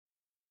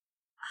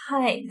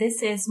Hi,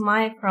 this is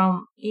Mai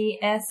from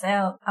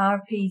ESL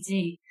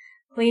RPG.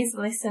 Please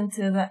listen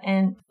to the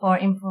end for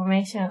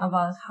information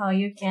about how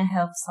you can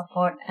help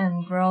support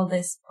and grow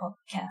this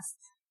podcast.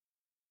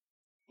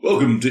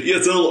 Welcome to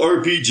ESL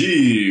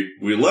RPG.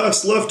 We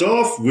last left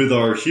off with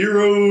our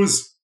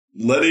heroes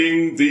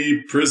letting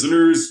the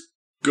prisoners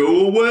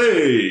go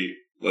away.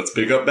 Let's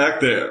pick up back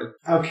there.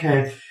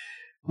 Okay.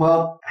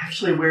 Well,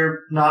 actually,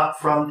 we're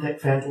not from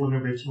Phantom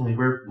originally.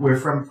 We're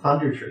from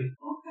Thunder Tree.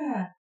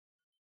 Okay.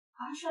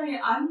 Actually,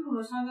 I'm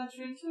from Thunder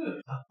Tree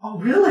too. Oh,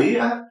 really?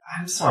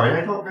 I'm sorry,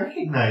 I don't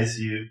recognize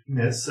you,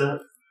 miss.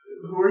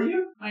 Who are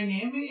you? My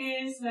name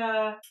is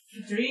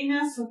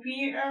Katrina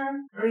Sophia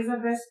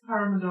Elizabeth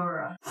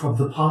Pomodoro. From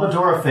the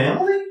Pomodoro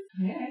family?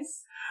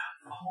 Yes.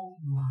 Oh,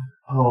 my.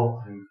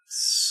 Oh, I'm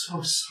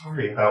so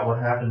sorry about what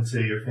happened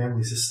to your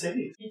family's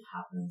estate. It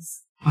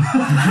happens.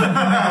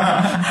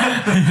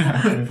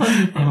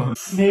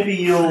 Maybe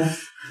you'll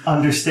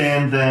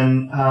understand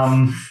then,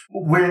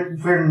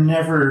 we're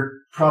never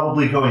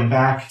probably going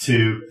back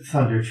to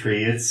Thunder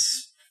Tree.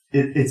 It's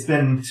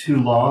been too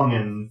long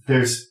and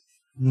there's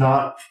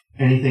not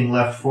anything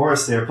left for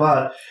us there,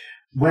 but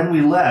when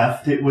we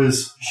left, it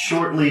was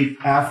shortly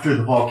after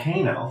the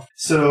volcano.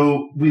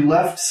 So we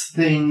left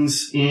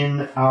things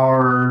in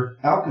our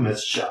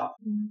alchemist shop.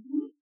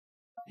 Mm-hmm.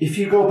 If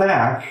you go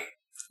back,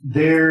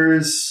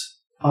 there's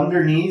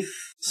underneath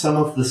some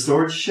of the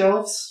storage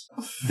shelves,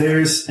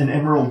 there's an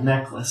emerald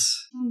necklace.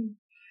 Mm.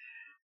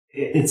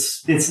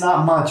 It's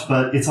not much,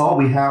 but it's all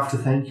we have to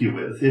thank you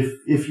with.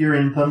 If you're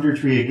in Thunder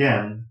Tree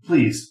again,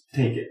 please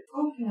take it.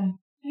 Okay.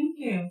 Thank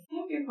you.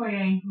 Thank you for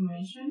your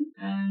information.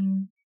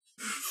 And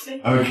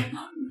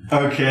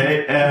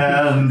Okay,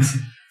 and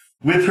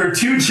with her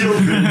 2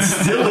 children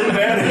still in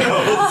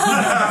manacles.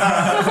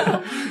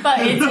 But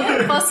it's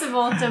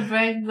impossible to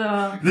break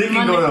the They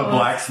can go to a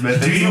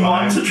blacksmith. Do you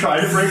want to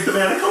try to break the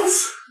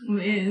manacles?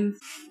 with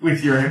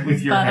with your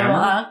battle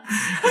hammer?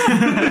 axe.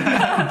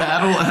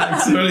 Battle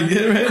axe. Ready,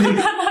 get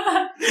ready.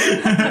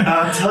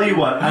 Tell you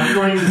what, I'm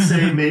going to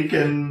say make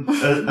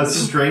a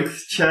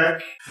strength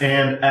check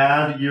and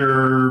add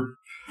your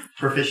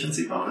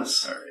proficiency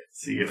bonus. All right,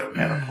 so you get a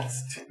manacles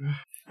too.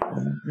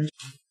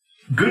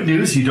 Good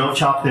news, you don't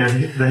chop the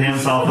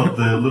hands off of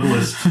the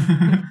littlest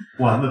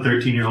one, the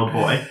 13-year-old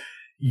boy.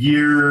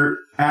 Your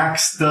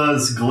axe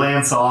does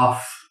glance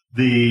off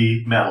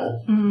the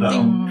metal,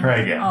 though. Try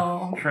again.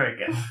 Oh. Try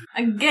again.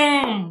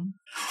 Again.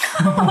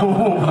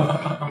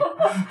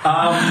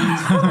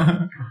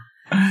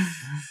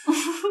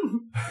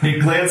 It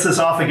glances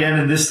off again,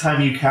 and this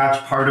time you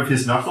catch part of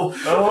his knuckle.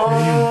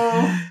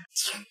 Oh!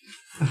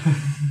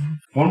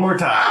 One more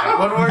time.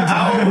 One more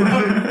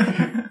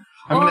time.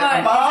 I'm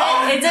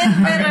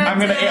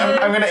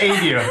gonna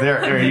aid you.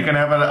 There. You can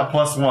have a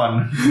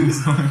 +1.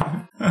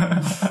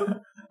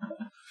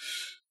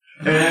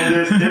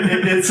 And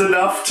it's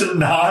enough to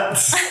not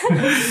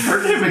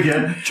hurt him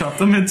again. Chop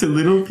them into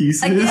little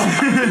pieces.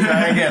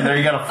 Try again. There,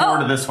 you got a 4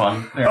 to this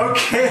one. There.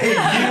 Okay,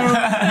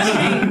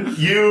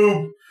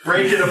 you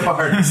break it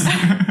apart.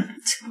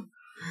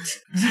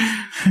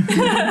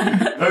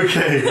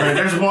 Okay, All right,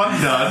 there's one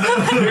done.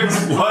 there's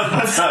one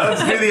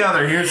Let's do the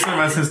other. Here's some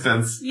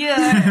assistance.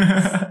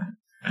 Yeah.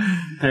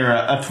 They're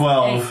a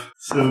 12.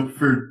 So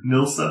for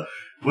Nilsa,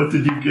 what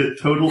did you get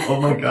total? Oh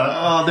my god.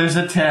 Oh, there's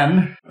a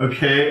 10.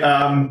 Okay,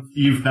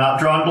 you've not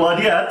drawn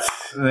blood yet.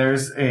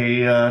 There's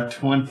a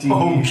 20.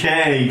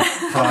 Okay,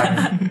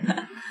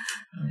 fine.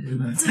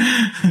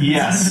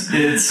 Yes,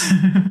 it's...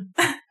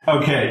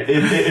 Okay,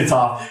 it's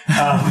off.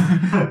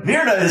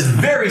 Mirna is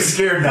very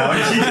scared now,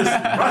 and she just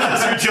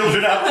rushes her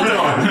children out the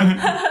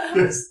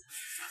door. Yes.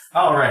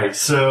 All right,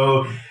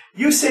 so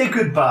you say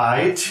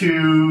goodbye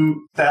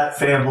to that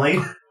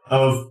family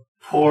of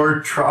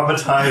poor,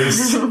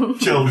 traumatized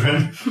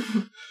children.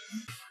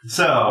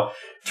 So,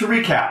 to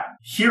recap,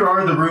 here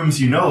are the rooms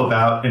you know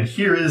about, and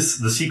here is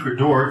the secret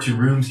door to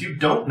rooms you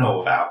don't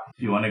know about.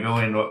 Do you want to go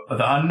in the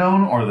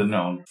unknown or the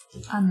known?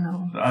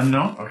 Unknown. The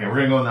unknown? Okay,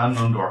 we're going to go in the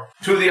unknown door.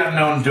 To the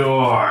unknown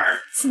door.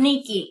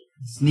 Sneaky.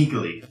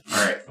 Sneakily.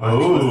 All right.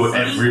 Oh,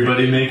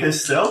 everybody make a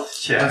stealth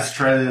check. Let's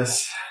try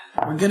this.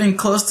 We're getting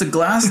close to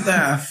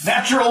Glassstaff.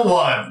 Natural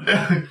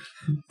 1.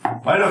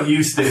 Why don't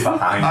you stay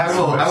behind? I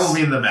will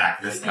be in the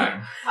back this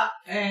time.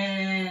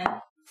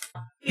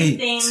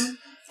 15.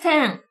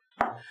 10.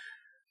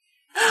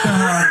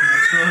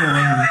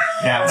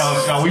 Yeah,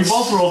 no, we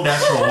both rolled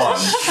natural 1.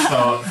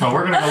 So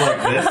we're going to go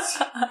like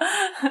this.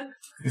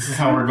 This is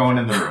how we're going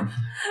in the room.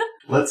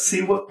 Let's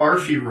see what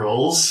Arfie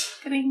rolls.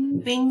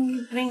 Ring,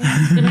 ring, ring,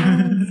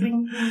 ring,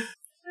 ring.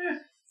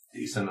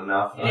 Decent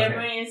enough.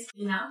 11 is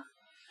enough.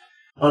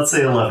 Let's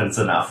say 11's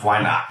enough.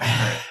 Why not?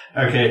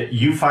 Okay,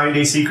 you find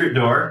a secret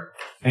door,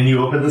 and you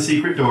open the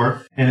secret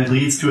door, and it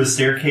leads to a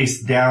staircase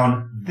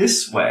down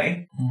this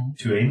way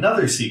to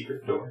another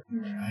secret door.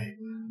 Right.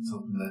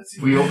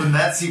 We open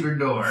that secret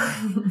door.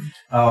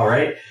 All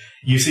right.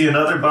 You see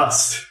another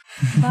bust.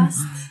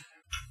 Bust.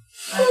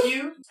 At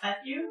you?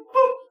 At you?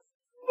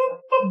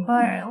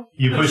 Burl.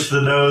 You push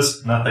the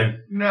nose, nothing.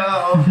 No.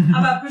 How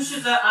about push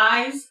the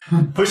eyes?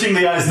 Pushing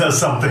the eyes does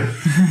something.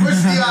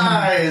 Push the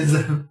eyes.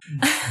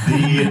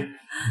 The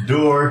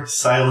door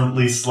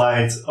silently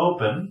slides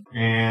open,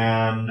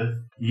 and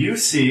you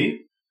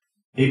see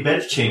a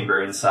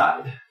bedchamber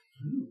inside.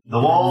 The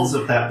walls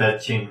of that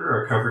bedchamber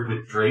are covered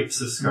with drapes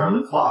of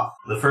scarlet cloth.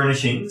 The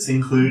furnishings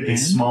include a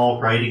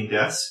small writing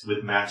desk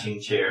with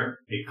matching chair,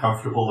 a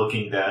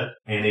comfortable-looking bed,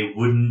 and a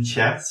wooden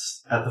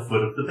chest at the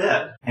foot of the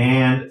bed.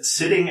 And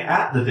sitting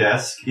at the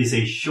desk is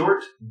a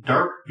short,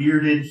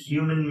 dark-bearded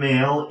human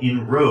male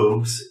in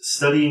robes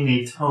studying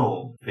a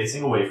tome,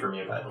 facing away from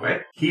you, by the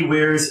way. He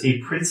wears a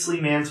princely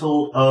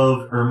mantle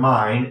of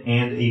ermine,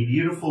 and a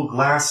beautiful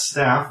glass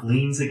staff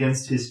leans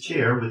against his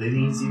chair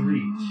within easy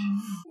reach.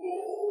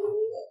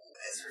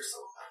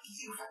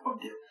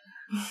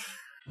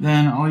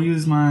 Then I'll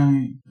use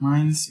my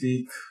mind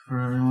speak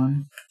for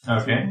everyone.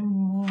 Okay.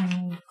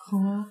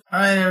 Cool.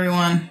 Alright,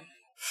 everyone.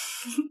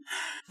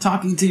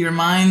 Talking to your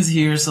minds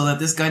here so that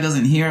this guy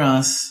doesn't hear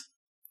us.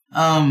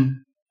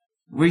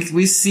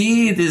 We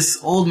see this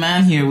old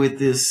man here with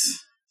this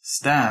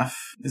staff.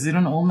 Is it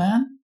an old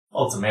man?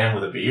 Oh, it's a man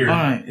with a beard.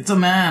 Alright, it's a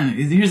man.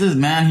 Here's this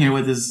man here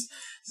with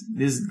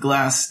this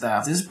glass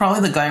staff. This is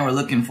probably the guy we're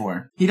looking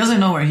for. He doesn't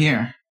know we're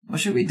here. What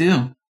should we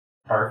do?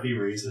 Barfy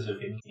raises a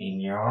finger.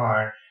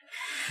 Senor.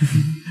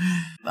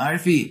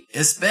 Barfy,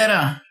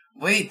 espera.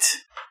 Wait.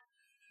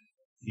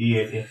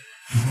 Yeah.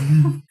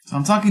 So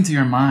I'm talking to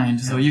your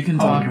mind, so you can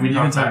talk. Can we you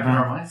talk can talk back to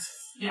our back. minds?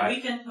 Yeah, we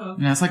can talk.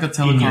 Yeah, it's like a In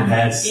telecom. your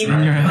head.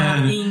 In your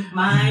head. In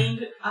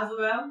mind as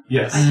well.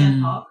 Yes. I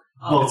can talk.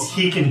 Well,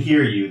 he can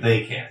hear you,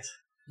 they can't.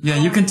 Yeah,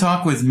 you can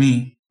talk with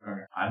me.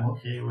 Alright, I'm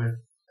okay with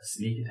a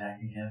sneak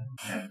attacking him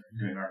and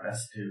doing our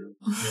best to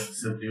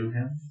subdue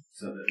him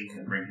so that we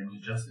can bring him to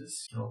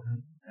justice, kill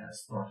him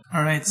as Thornton.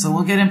 Alright, so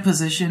we'll get in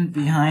position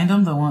behind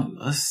them,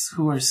 us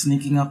who are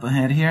sneaking up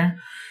ahead here.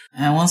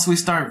 And once we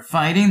start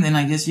fighting, then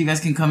I guess you guys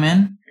can come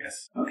in.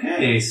 Yes.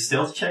 Okay,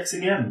 stealth checks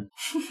again.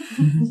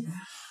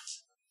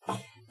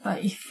 But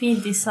if he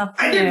disappears...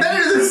 I did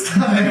better this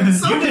time!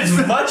 You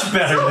did much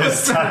better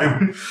this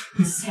time.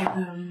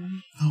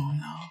 7. Oh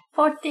no.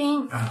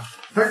 14.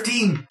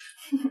 13!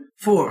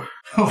 4.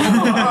 Oh.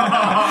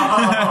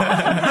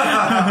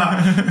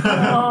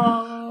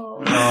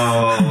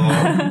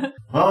 Oh.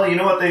 Well, you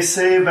know what they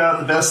say about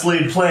the best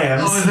laid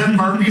plans. Oh, is that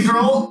Barfy's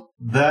roll?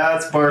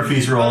 That's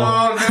Barfy's roll.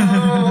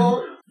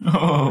 Oh,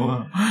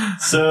 Oh.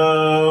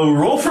 So,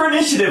 roll for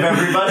initiative,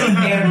 everybody,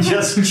 and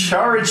just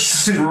charge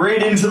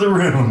straight into the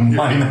room.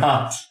 Why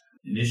not?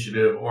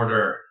 Initiative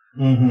order.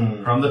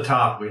 Mm-hmm. From the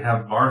top, we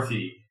have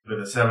Barthy with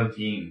a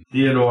 17,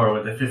 Theodore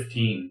with a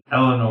 15,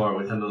 Eleanor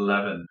with an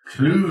 11,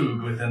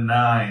 Klug with a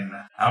 9,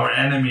 our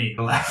enemy,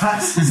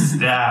 Glass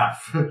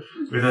Staff,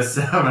 with a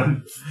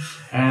 7,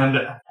 and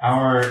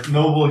our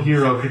noble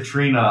hero,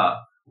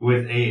 Katrina,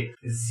 with a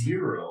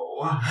 0.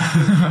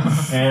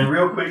 And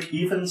real quick,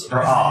 evens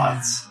or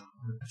odds?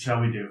 What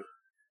shall we do?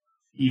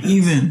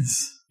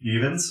 Evens.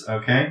 Evens,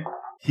 okay.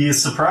 He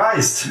is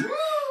surprised.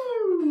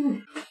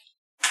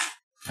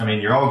 I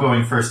mean, you're all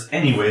going first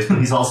anyways, but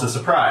he's also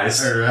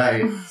surprised.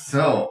 Alright,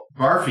 so,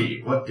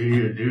 Barfy, what do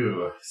you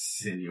do,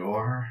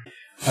 senor?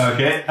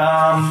 Okay,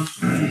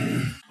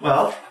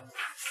 well,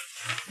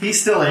 he's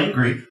still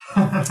angry.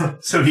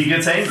 So he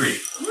gets angry.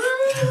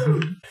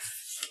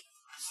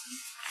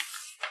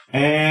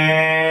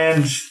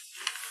 And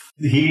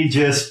he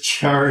just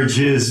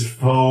charges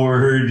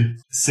forward,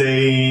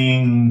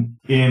 saying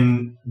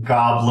in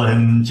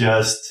Goblin,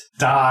 just,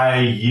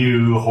 die,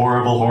 you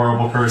horrible,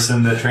 horrible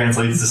person, that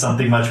translates to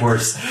something much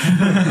worse.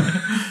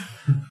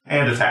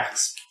 And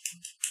attacks.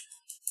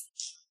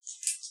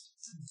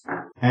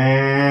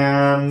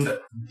 And,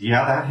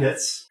 yeah, that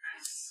hits.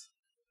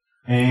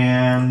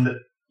 And,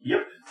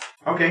 yep,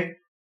 okay.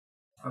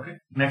 Okay,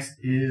 next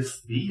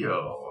is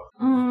Theo.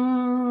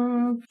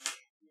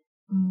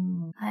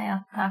 I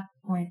attack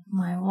with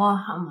my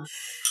Warhammer.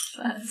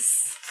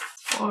 Plus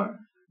 4.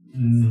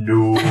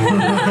 No.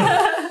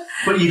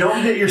 But you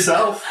don't hit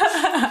yourself.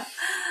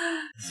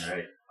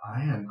 Alright,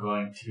 I am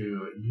going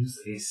to use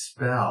a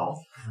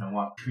spell, and I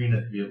want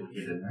Trina to be able to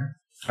get in there.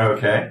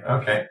 Okay,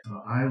 okay.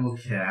 So I will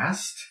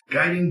cast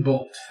Guiding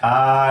Bolt.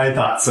 I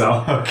thought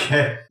so.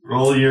 Okay.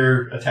 Roll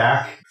your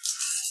attack.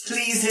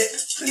 Please hit.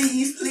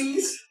 Please,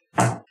 please.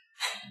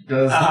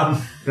 Does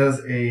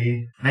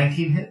a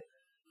 19 hit?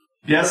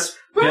 Yes,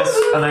 yes,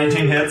 a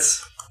 19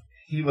 hits.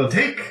 He will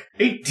take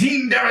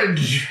 18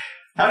 damage.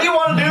 How do you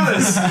want to do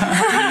this?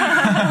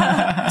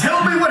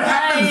 Tell me what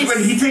happens Nice.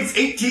 when he takes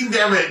 18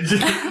 damage.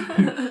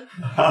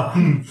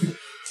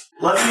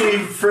 Let me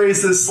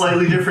phrase this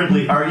slightly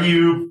differently. Are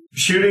you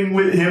shooting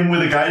with him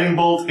with a guiding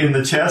bolt in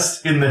the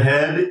chest, in the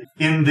head,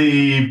 in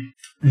the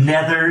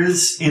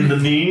nethers, in the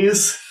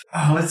knees?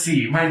 Oh, let's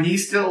see. My knee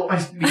still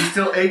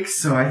aches,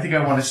 so I think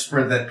I want to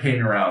spread that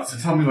pain around. So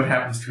tell me what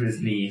happens to his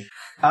knee.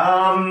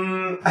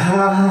 I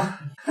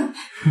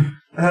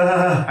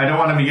don't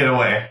want him to get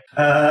away.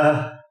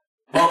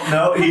 Well,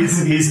 No,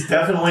 he's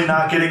definitely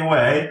not getting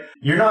away.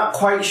 You're not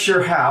quite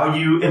sure how.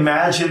 You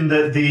imagine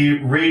that the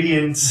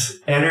radiant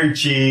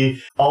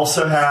energy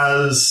also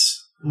has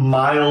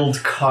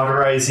mild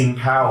cauterizing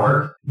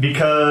power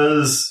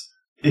because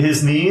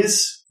his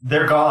knees,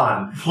 they're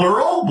gone.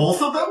 Plural?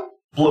 Both of them?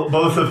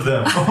 Both of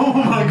them. Oh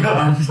my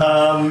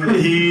god.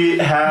 He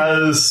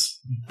has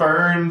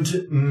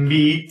burned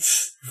meat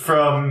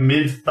from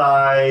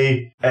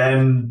mid-thigh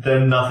and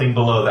then nothing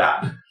below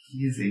that.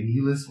 He is a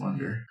kneeless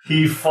wonder.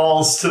 He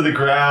falls to the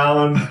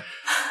ground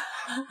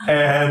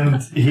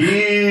and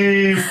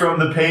he, from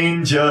the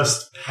pain,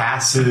 just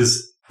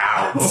passes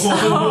out.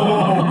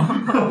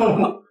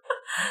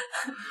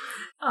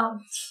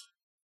 Ouch.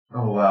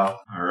 Oh wow.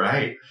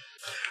 Alright.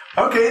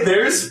 Okay,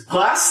 there's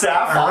Glass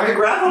Staff on the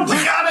ground. We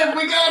got him!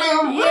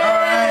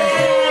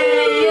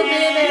 Yay! You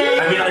did it!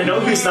 I mean, I know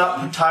he's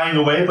not tying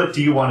away, but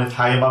do you want to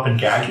tie him up and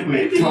gag him,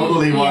 maybe?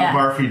 Totally want Yeah.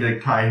 Barfy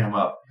to tie him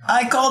up.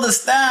 I call the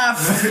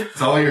staff.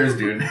 It's all yours,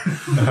 dude.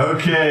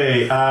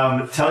 Okay,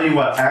 tell you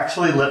what,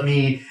 actually let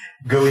me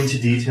go into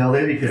detail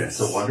there because it's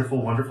a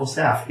wonderful, wonderful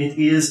staff. It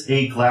is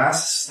a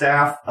glass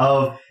staff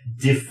of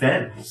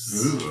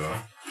defense. Ooh.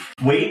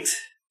 Weight,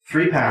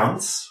 3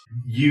 pounds.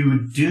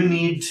 You do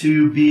need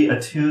to be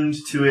attuned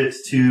to it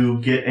to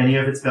get any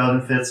of its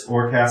benefits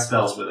or cast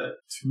spells with it.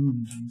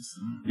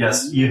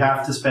 Yes, you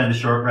have to spend a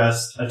short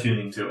rest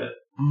attuning to it.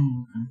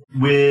 Oh,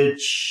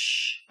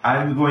 Which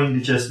I'm going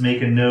to just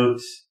make a note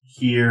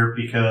here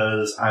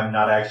because I'm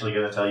not actually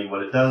going to tell you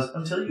what it does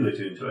until you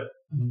attune to it.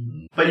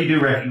 But you do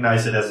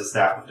recognize it as a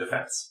staff of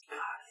defense.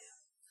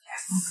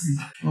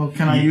 okay. Well,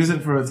 can I use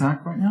it for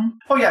attack right now?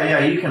 Oh yeah,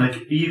 you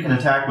can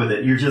attack with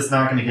it. You're just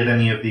not going to get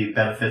any of the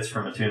benefits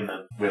from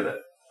attunement with it,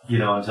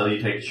 until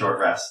you take a short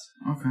rest.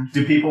 Okay.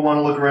 Do people want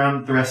to look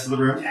around the rest of the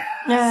room?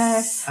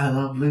 Yes. I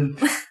love loot.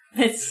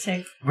 Let's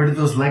check. Where did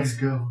those legs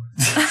go?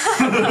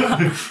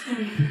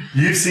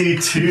 You see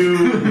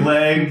 2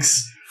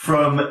 legs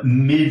from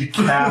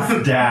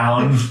mid-calf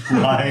down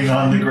lying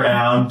on the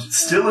ground,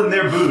 still in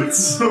their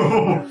boots,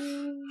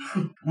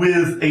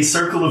 with a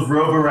circle of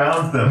robe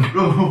around them.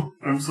 Oh,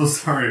 I'm so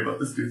sorry about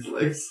this dude's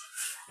legs.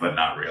 But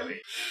not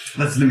really.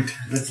 Let's loot.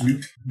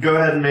 Go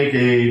ahead and make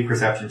a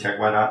perception check,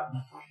 why not?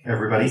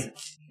 Everybody.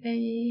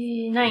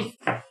 9.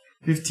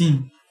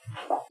 15.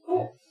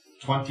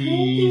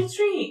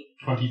 23.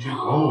 22.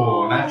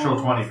 Oh, natural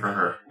 20 for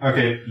her.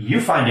 Okay, you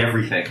find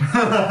everything.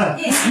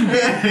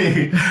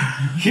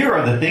 Here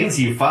are the things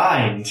you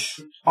find.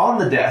 On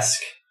the desk,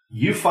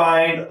 you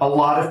find a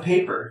lot of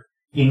paper,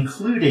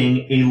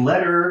 including a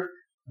letter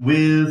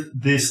with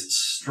this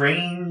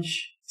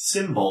strange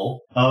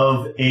symbol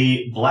of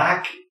a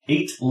black,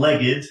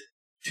 8-legged,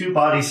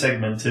 2-body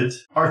segmented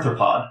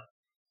arthropod.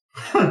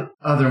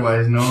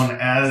 Otherwise known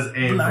as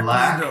a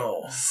black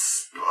Widow.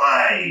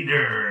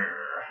 spider.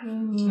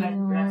 Like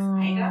Black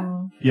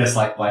Spider? Yes,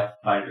 like black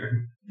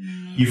spider.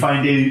 You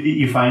find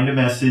a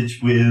message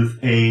with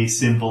a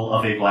symbol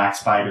of a black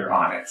spider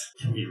on it.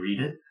 Can we read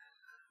it?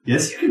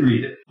 Yes, you can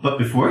read it. But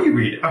before you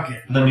read it, Okay.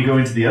 let me go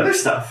into the other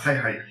stuff.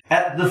 Hi.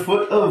 At the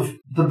foot of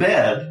the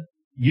bed,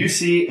 you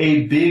see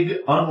a big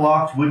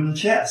unlocked wooden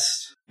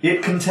chest.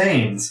 It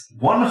contains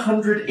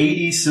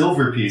 180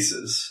 silver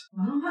pieces.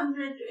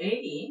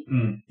 180.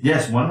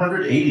 Yes,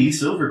 180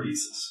 silver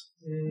pieces.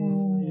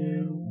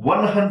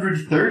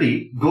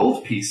 130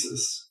 gold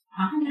pieces.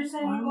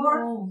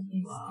 174.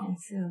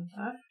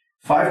 Expensive.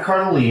 5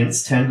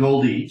 carnelians, 10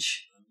 gold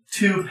each.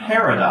 2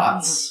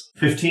 paradots,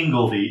 15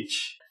 gold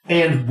each.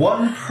 And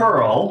 1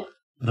 pearl.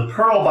 The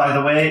pearl, by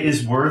the way,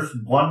 is worth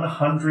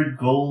 100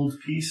 gold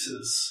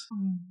pieces.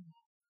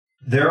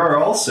 There are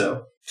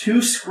also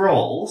 2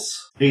 scrolls,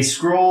 a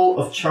scroll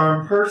of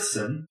charm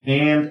person,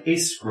 and a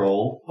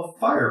scroll of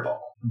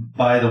fireball.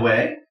 By the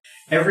way,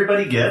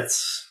 everybody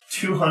gets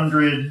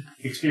 200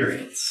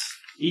 experience.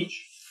 Each?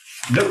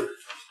 Nope.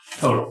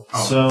 Total.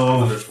 Oh,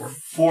 so there's 40.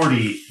 40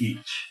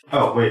 each.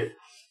 Oh, wait.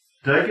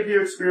 Did I give you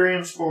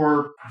experience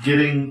for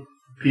getting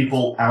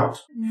people out?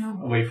 No.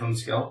 Away from the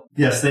skeleton?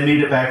 Yes, they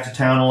made it back to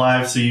town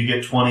alive, so you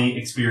get 20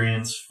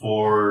 experience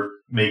for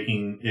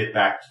making it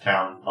back to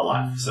town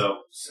alive. So,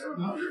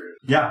 700.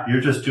 yeah,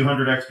 you're just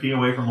 200 XP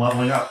away from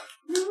leveling up.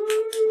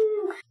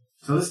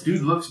 So this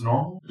dude looks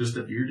normal? Just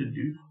a bearded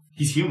dude?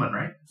 He's human,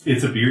 right?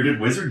 It's a bearded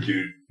wizard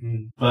dude.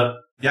 But,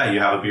 yeah, you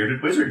have a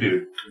bearded wizard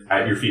dude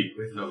at your feet.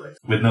 With no legs.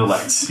 With no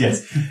legs,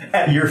 yes.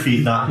 At your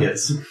feet, not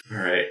his. All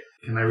right.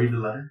 Can I read the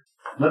letter?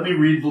 Let me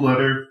read the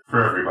letter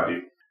for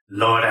everybody.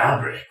 Lord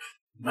Albrecht,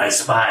 my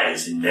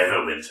spies in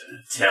Neverwinter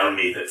tell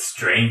me that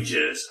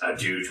strangers are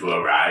due to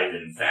arrive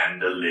in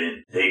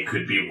Vandalin. They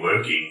could be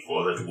working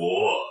for the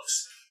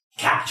dwarves.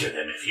 Capture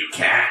them if you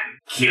can.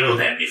 Kill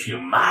them if you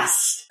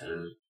must.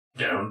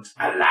 Don't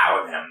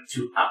allow them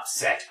to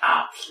upset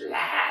our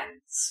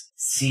plans.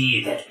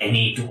 See that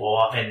any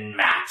dwarven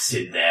maps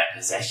in their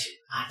possession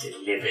are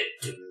delivered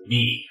to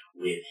me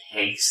with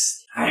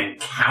haste. I'm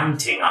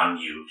counting on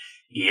you,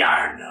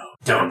 Iarno.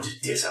 Don't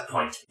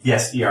disappoint me.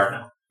 Yes,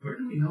 Iarno. Where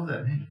do we know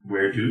that name?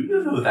 Where do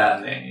you know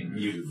that name?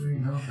 Where do we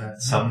know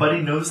that?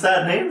 Somebody knows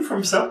that name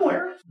from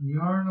somewhere.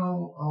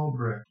 Yarnall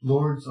Albrecht,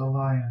 Lord's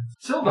Alliance.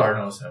 Sildar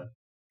knows him.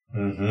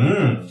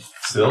 Mm-hmm.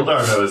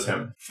 Sildar knows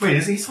him. Wait,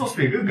 is he supposed to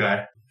be a good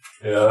guy?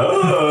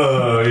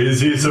 Oh, is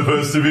he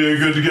supposed to be a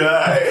good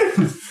guy?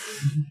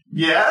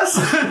 Yes.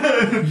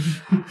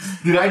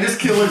 Did I just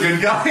kill a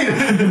good guy?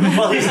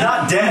 Well, he's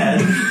not dead.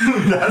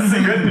 That's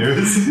the good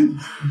news.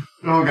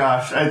 Oh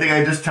gosh, I think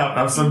I just chopped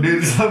off some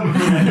good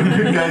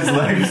guy's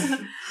legs.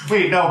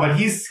 Wait, no, but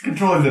he's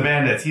controlling the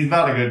bandits. He's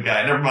not a good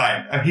guy. Never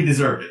mind. He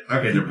deserved it.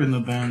 Okay, Up in the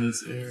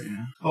bandits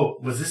area. Oh,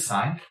 was this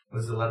signed?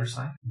 Was the letter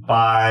signed?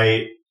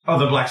 By... Oh,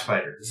 the black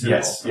spider. The symbol.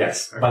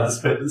 Yes. By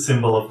the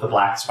symbol of the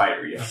black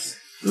spider, yes.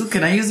 Ooh,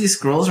 can I use these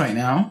scrolls right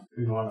now?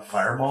 You want to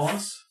fireball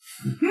us?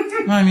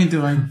 No, I mean,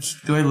 do I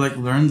like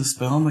learn the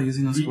spell by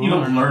using the scroll? You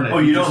don't learn it. Oh,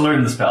 you don't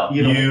learn the spell.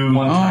 You don't.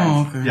 One time.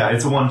 Oh, okay. Yeah,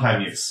 it's a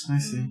one-time use. I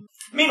see.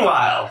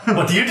 Meanwhile,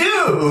 what do you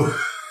do?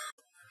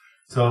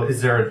 So,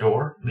 is there a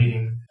door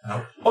leading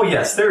out? Oh,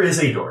 yes, there is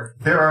a door.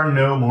 There are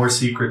no more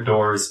secret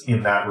doors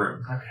in that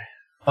room. Okay.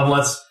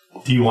 Unless,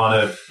 do you want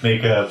to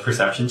make a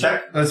perception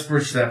check? That's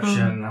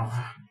perception.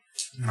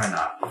 Why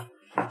not?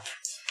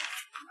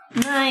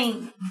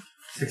 9.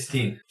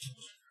 16.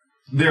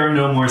 There are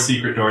no more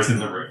secret doors in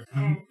the room.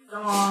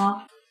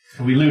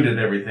 We looted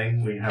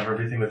everything. We have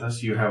everything with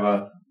us. You have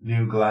a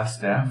new glass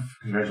staff.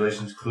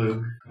 Congratulations,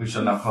 Klug. We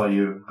shall now call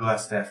you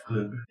Glass Staff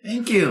Klug.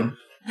 Thank you.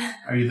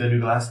 Are you the new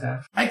glass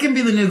staff? I can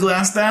be the new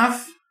glass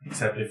staff.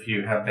 Except if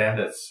you have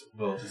bandits,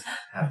 we'll just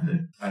have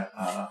to...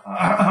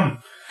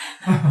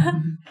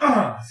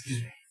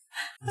 excuse me.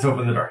 Let's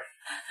open the door.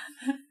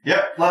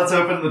 Yep, let's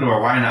open the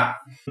door. Why not?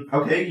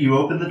 Okay, you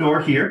open the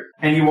door here,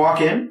 and you walk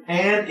in,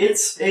 and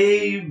it's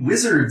a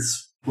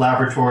wizard's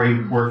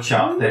laboratory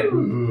workshop thing.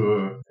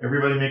 Ooh.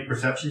 Everybody make a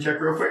perception check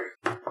real quick.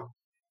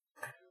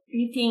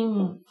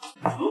 18.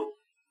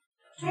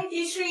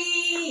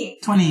 23.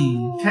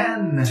 20.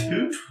 10.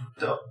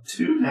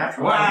 Two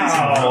natural.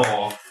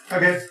 Wow.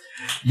 Okay.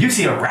 You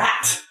see a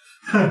rat.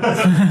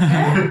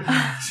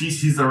 She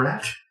sees a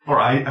rat. Or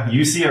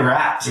you see a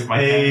rat. With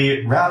my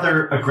A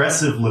rather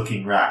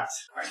aggressive-looking rat.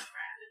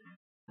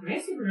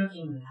 Aggressive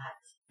looking rat.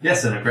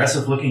 Yes, an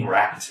aggressive-looking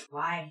rat.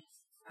 Why?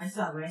 I'm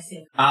so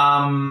aggressive.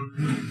 I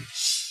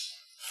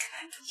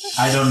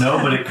don't know,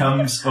 but it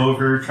comes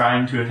over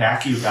trying to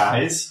attack you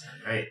guys.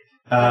 Right.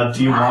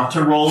 Do you want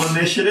to roll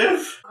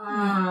initiative?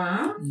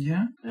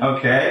 Yeah.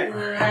 Okay.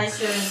 I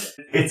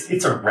should.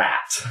 It's a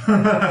rat.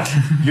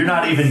 You're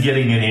not even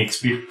getting any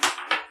experience.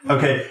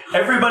 Okay,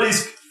 everybody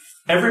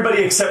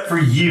except for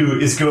you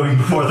is going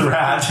before the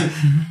rat.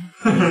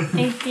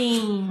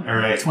 18. All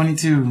right.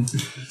 22.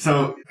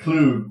 So,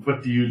 Klug,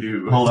 what do you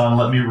do? Hold on,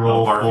 let me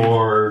roll Barfy.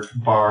 for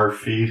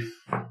Barfy.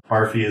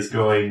 Barfy is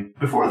going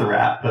before the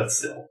rat, but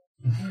still.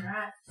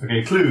 Rat.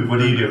 Okay, Klug, what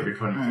do you do?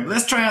 Alright,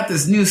 let's try out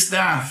this new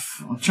staff.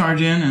 I'll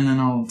charge in and then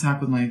I'll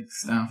attack with my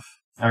staff.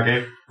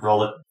 Okay,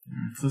 roll it.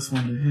 Plus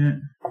 1 to hit.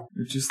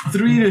 Which is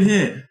 3 to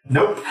hit.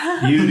 Nope,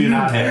 you do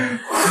not hit.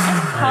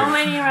 How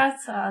many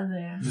rats are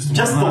there?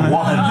 Just the one.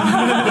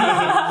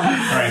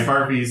 Alright,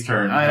 Barfy's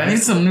turn. I need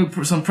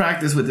some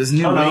practice with this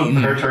new Oh bait no,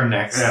 here. her turn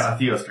next. Yeah,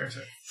 Theo's turn.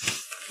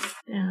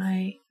 Then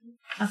I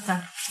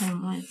attack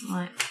him with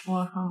my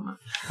warhammer.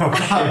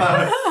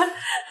 Okay.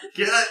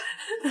 Kill it!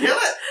 Kill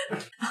it!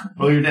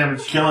 Roll your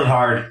damage. Kill it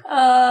hard.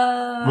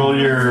 Roll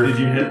your. Did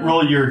you hit?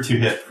 Roll your to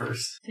hit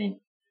first.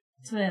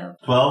 12.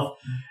 12.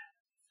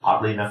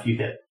 Oddly enough, you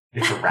hit.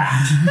 It's a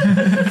rat.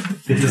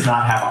 It does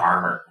not have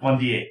armor.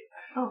 1d8.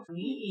 Oh, We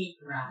eat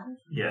rat.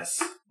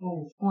 Yes.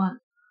 Oh. 1.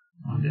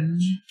 1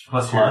 damage.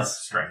 Plus your Plus.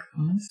 strength.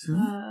 Plus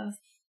 2.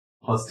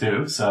 Plus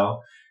 2,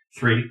 so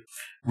 3.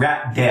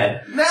 Rat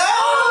dead. No!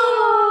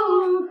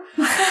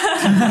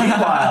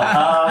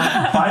 Meanwhile,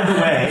 by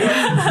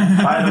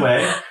the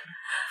way,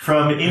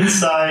 from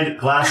inside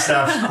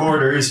Glassstaff's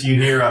quarters, you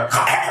hear a.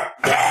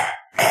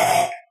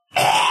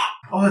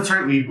 Oh, that's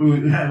right. We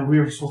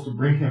were supposed to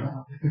bring him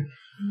out.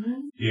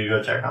 You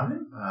go check on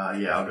him?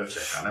 Yeah, I'll go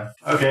check on him.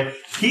 Okay.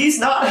 He's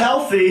not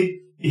healthy.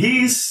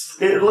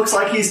 It looks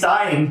like he's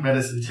dying.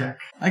 Medicine check.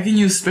 I can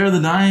use Spare the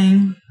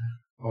Dying.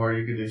 Or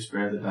you could do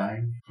Spare the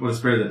Dying. What does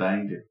Spare the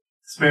Dying do?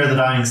 Spare the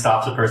dying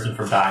stops a person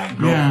from dying.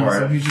 Go yeah, for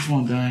so it. he just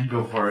won't die.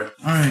 Go for it.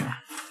 Alright.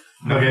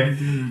 Okay.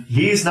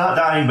 He's not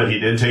dying, but he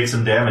did take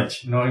some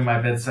damage. Knowing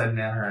my bedside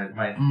manner, I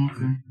might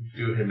Okay.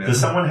 do him in. Does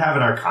someone have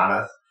an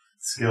Arcana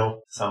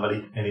skill?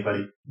 Somebody?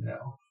 Anybody?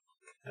 No.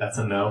 That's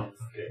a no.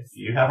 Okay.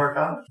 Do you have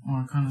Arcana?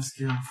 What kind of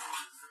skill?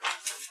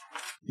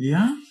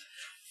 Yeah?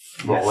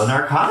 Roll an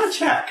Arcana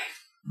check.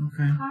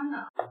 Okay.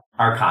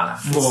 Arcana.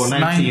 That's Whoa,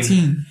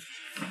 19.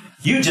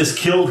 You just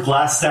killed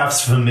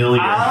Glassstaff's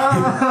familiar.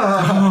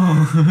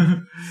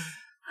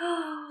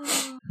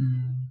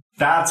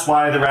 That's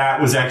why the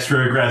rat was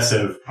extra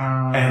aggressive.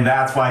 And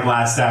that's why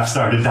Glassstaff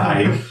started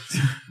dying.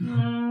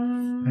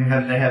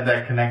 They had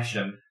that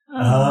connection.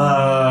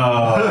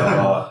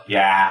 Oh.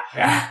 Yeah.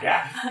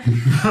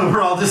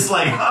 We're all just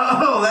like,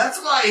 oh, that's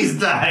why he's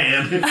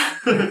dying.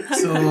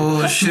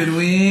 So, should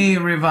we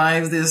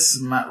revive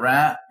this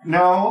rat?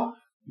 No.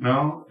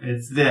 No,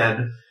 it's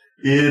dead.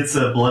 It's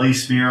a bloody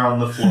smear on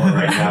the floor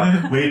right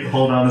now. Wait,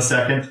 hold on a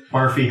second.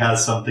 Barfy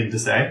has something to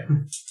say.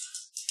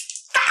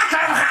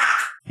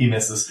 He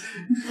misses.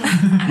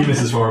 He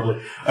misses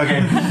horribly.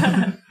 Okay.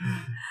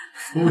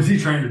 What was he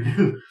trying to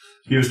do?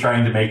 He was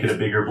trying to make it a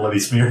bigger bloody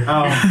smear.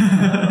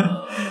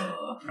 Oh.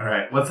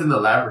 Alright, what's in the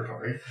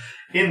laboratory?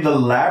 In the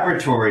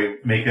laboratory,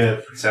 make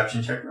a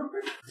perception check real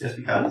quick. Just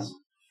because.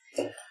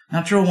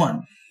 Natural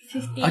 1.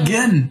 15.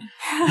 Again!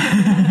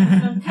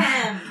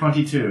 10.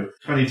 22.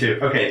 22.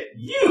 Okay,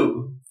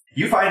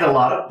 you find a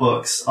lot of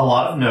books, a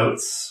lot of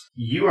notes.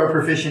 You are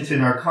proficient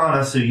in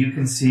Arcana, so you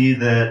can see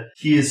that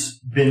he has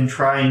been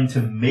trying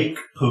to make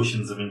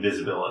potions of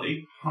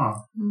invisibility, Huh.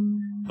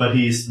 but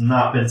he's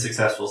not been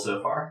successful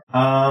so far.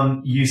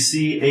 You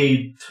see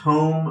a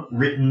tome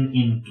written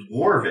in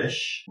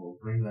Dwarvish. We'll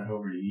bring that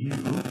over to you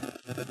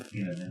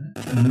in a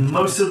minute.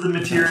 Most of the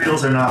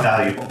materials are not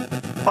valuable,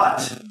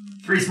 but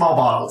 3 small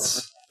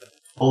bottles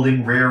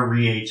holding rare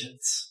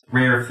reagents,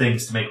 rare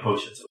things to make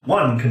potions.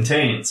 One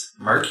contains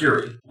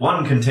mercury.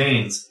 One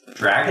contains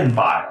dragon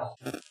bile.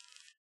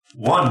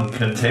 One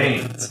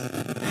contains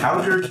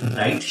powdered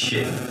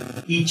nightshade.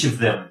 Each of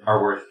them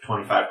are worth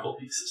 25 gold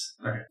pieces.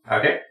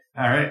 Okay?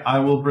 Alright, I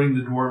will bring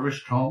the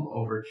Dwarvish tome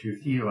over to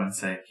Theo and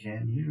say,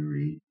 can you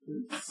read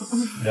this?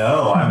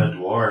 No, I'm a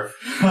dwarf.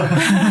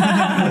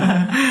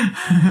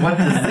 What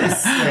does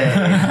this say?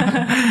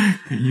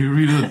 Can you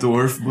read a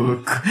dwarf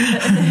book?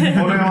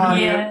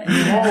 Yeah.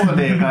 もう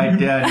で書い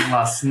てあり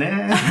ますね。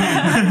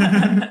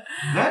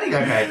何が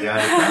書いてあ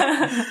る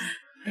か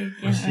You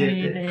教 can え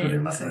read てくれ it.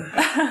 ませんか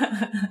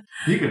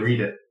You can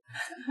read it.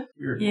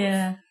 You're a dwarf.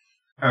 Yeah.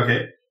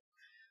 Okay.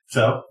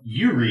 So,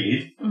 you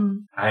read,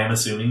 Mm. I am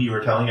assuming you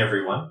are telling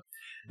everyone,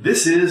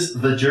 this is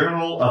the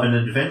journal of an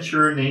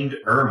adventurer named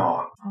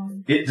Ermon.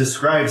 It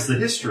describes the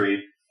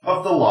history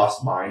of the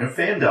lost mine of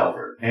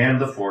Phandelver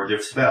and the Forge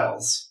of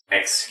Spells.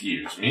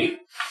 Excuse me?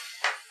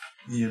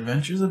 The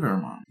Adventures of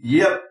Ermon.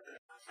 Yep.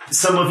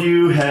 Some of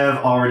you have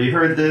already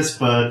heard this,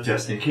 but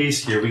just in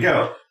case, here we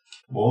go.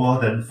 More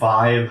than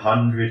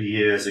 500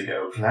 years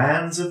ago,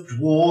 clans of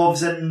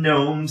dwarves and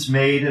gnomes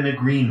made an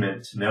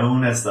agreement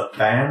known as the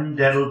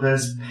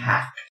Phandelver's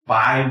Pact,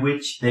 by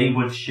which they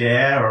would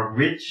share a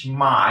rich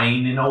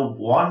mine in a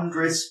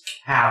wondrous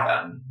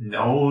cavern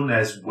known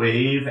as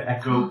Wave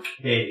Echo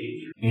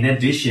Cave. In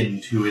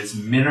addition to its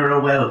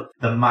mineral wealth,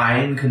 the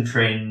mine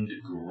contained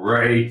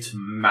great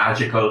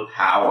magical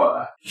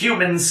power.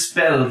 Human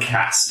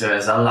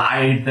spellcasters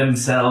allied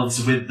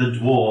themselves with the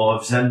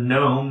dwarves and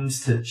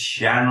gnomes to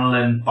channel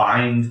and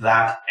bind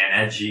that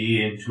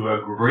energy into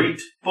a great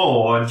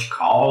forge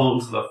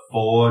called the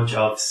Forge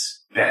of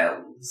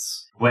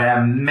Spells,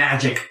 where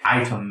magic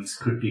items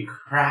could be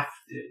crafted.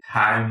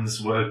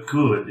 Times were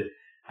good,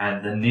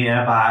 and the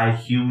nearby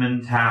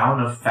human town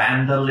of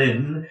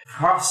Phandalin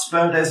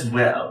prospered as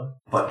well.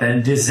 But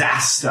then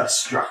disaster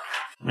struck,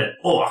 when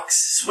orcs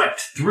swept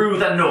through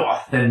the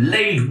north and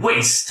laid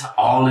waste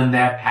all in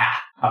their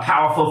path. A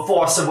powerful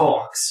force of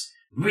orcs,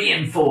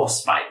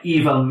 reinforced by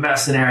evil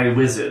mercenary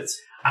wizards,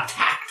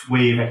 attacked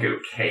Wave Echo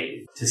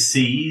Cave to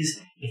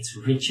seize its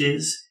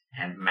riches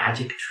and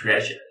magic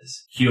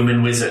treasures.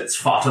 Human wizards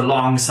fought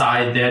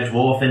alongside their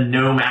dwarf and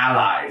gnome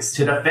allies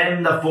to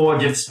defend the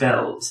Forge of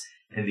Spells,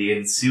 and the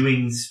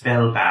ensuing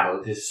spell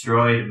battle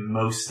destroyed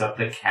most of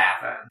the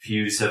cavern.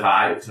 Few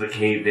survived the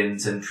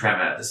cave-ins and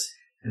tremors,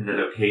 and the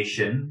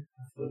location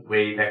of the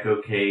Wave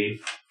Echo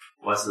Cave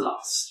was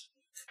lost.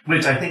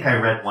 Which I think I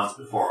read once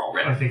before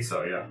already. I think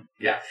so,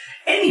 yeah.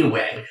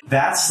 Anyway,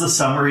 that's the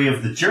summary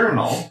of the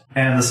journal,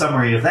 and the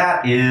summary of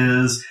that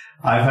is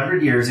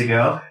 500 years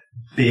ago,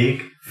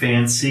 big,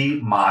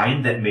 fancy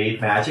mine that made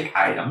magic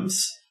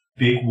items,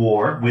 big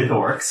war with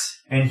orcs,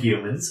 and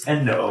humans,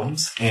 and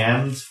gnomes,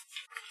 and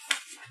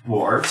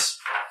dwarves,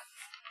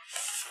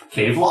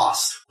 cave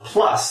lost.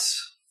 Plus,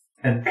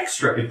 an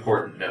extra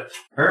important note.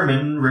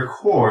 Ermin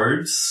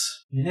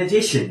records, in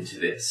addition to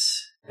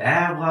this,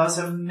 there was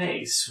a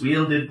mace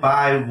wielded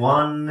by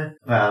one,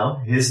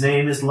 well, his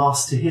name is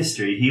lost to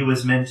history. He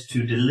was meant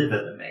to deliver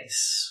the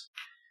mace.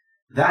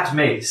 That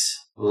mace,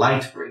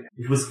 Lightbringer,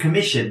 it was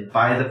commissioned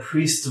by the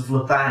priest of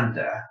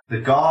Lathander, the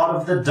god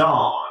of the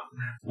dawn.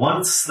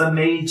 Once the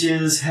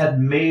mages had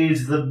made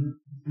the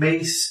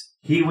mace,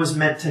 he was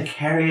meant to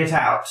carry it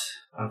out.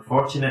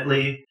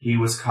 Unfortunately, he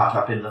was caught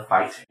up in the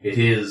fight. It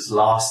is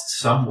lost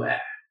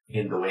somewhere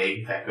in the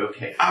Wave Echo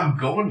Cave. I'm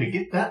going to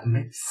get that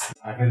mace.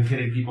 I've been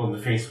hitting people in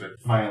the face with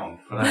my own,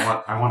 but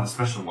I want a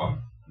special one.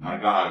 My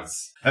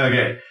gods.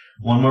 Okay,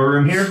 one more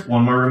room here,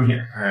 one more room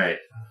here. All right.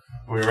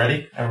 Are we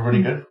ready?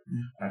 Everybody good?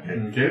 Okay.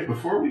 Okay,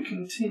 before we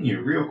continue,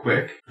 real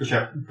quick,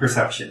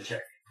 perception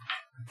check.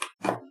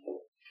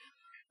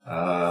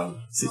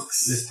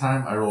 6. This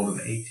time I rolled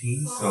an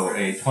 18, so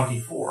a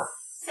 24.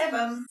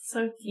 7.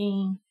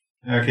 13.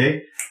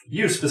 Okay,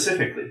 you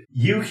specifically.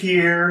 You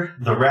hear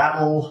the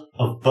rattle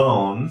of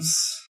bones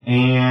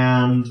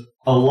and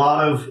a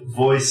lot of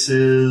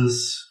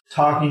voices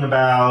talking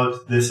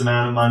about this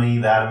amount of money,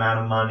 that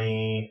amount of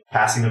money,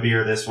 passing a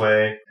beer this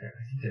way. I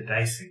think they're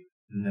dicing.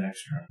 in the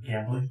next round.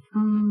 Gambling?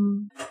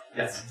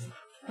 Yes.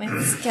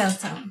 With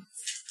skeleton.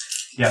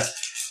 Yes.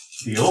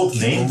 The old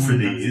name for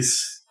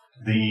these,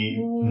 the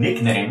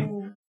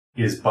nickname,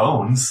 is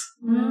Bones,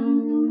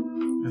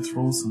 Let's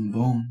roll some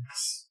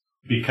bones.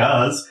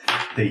 because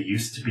they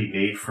used to be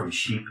made from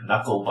sheep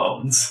knuckle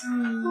bones.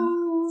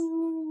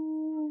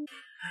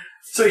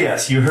 So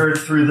yes, you heard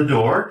through the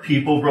door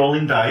people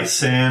rolling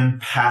dice and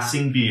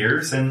passing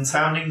beers and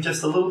sounding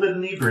just a little bit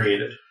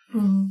inebriated.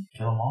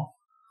 Kill them all?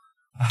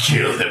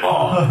 Kill them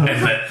all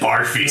and let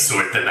Barfy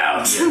sort them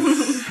out.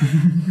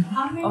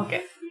 How many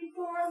Okay.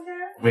 people are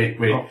there? Wait,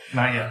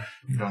 not yet.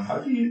 You don't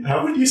know.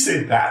 How would you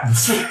say that?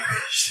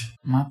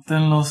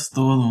 Mátenlos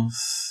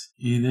todos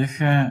y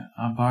deje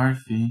a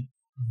Barfy.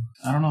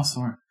 I don't know,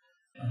 sword.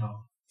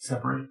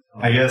 Separate.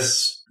 I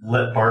guess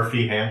let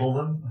Barfy handle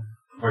them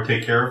or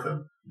take care of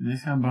them.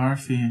 Deja a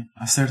Barfy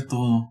hacer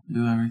todo,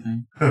 do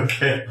everything.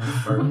 Okay.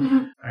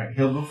 Alright,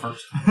 he'll go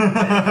first.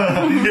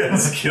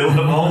 Yes, kill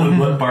them all and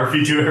let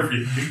Barfy do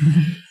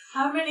everything.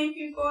 How many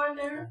people are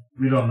there?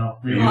 We don't know.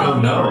 We You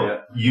don't know.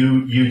 yet.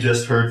 You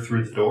just heard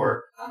through the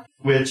door.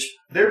 Which,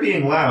 they're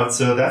being loud,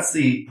 so that's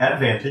the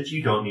advantage.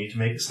 You don't need to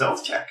make a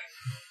stealth check.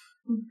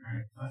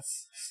 Alright,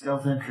 let's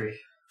stealth entry.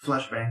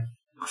 Flashbang.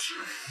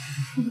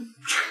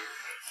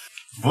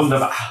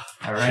 Wunderbar.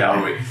 Alright.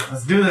 Shall we?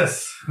 Let's do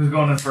this. Who's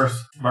going in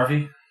first?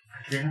 Barfy?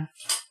 Katrina?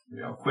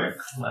 Real quick,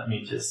 let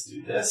me just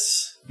do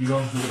this. You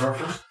going through the door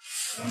first?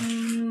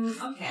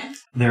 Okay.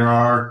 There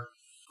are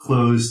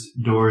closed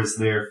doors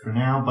there for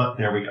now, but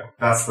there we go.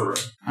 That's the room.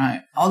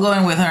 Alright, I'll go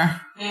in with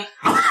her.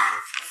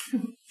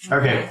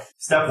 Okay,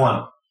 step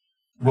one.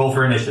 Roll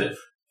for initiative.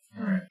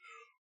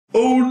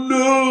 Oh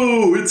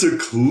no! It's a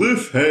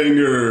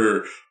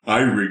cliffhanger! I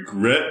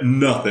regret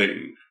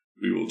nothing.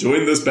 We will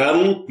join this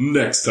battle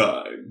next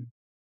time.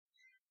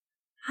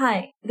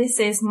 Hi, this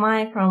is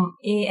Mai from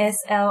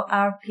ESL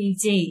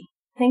RPG.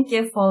 Thank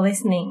you for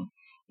listening.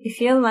 If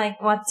you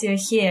like what you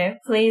hear,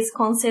 please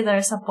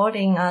consider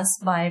supporting us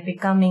by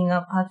becoming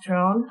a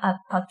patron at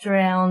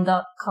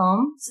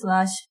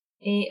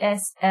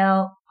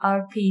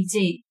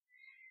patreon.com/ESLRPG.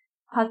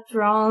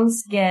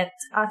 Patrons get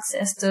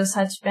access to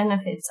such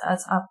benefits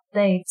as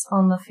updates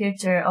on the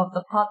future of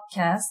the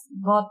podcast,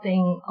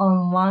 voting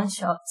on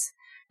one-shots,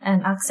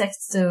 and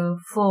access to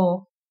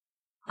full,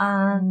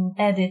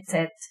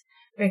 unedited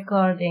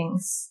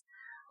recordings.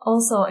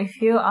 Also, if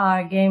you are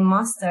a game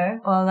master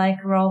or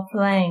like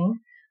role-playing,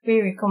 we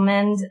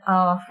recommend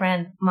our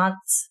friend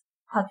Matt's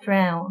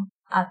Patreon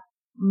at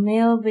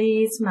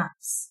Milby's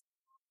Maps.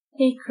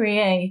 He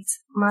creates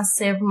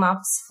massive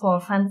maps for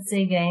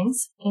fantasy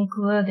games,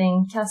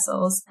 including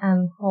castles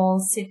and whole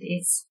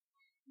cities.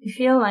 If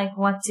you like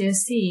what you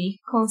see,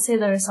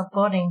 consider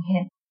supporting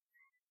him.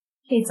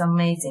 He's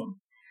amazing.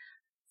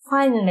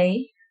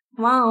 Finally,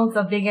 one of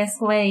the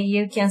biggest ways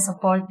you can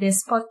support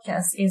this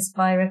podcast is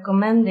by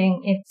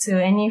recommending it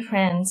to any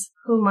friends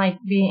who might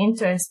be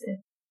interested.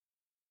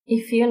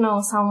 If you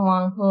know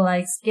someone who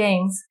likes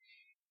games,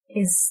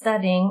 is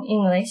studying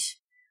English,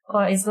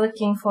 or is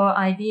looking for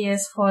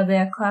ideas for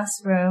their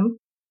classroom,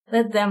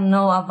 let them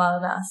know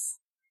about us.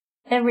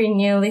 Every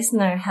new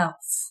listener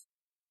helps.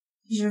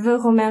 Je vous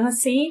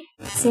remercie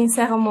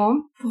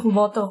sincèrement pour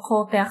votre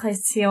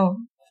coopération.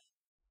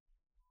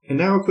 And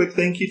now a quick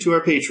thank you to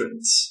our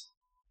patrons.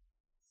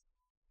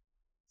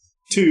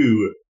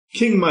 To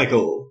King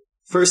Michael,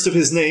 first of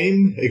his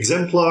name,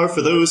 exemplar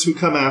for those who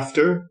come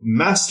after,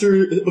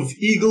 master of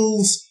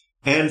eagles,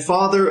 and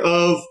father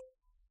of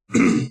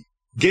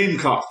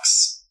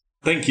gamecocks.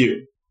 Thank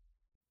you.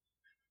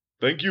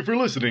 Thank you for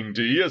listening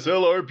to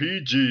ESL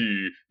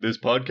RPG. This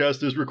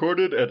podcast is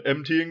recorded at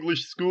MT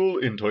English School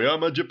in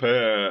Toyama,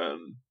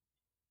 Japan.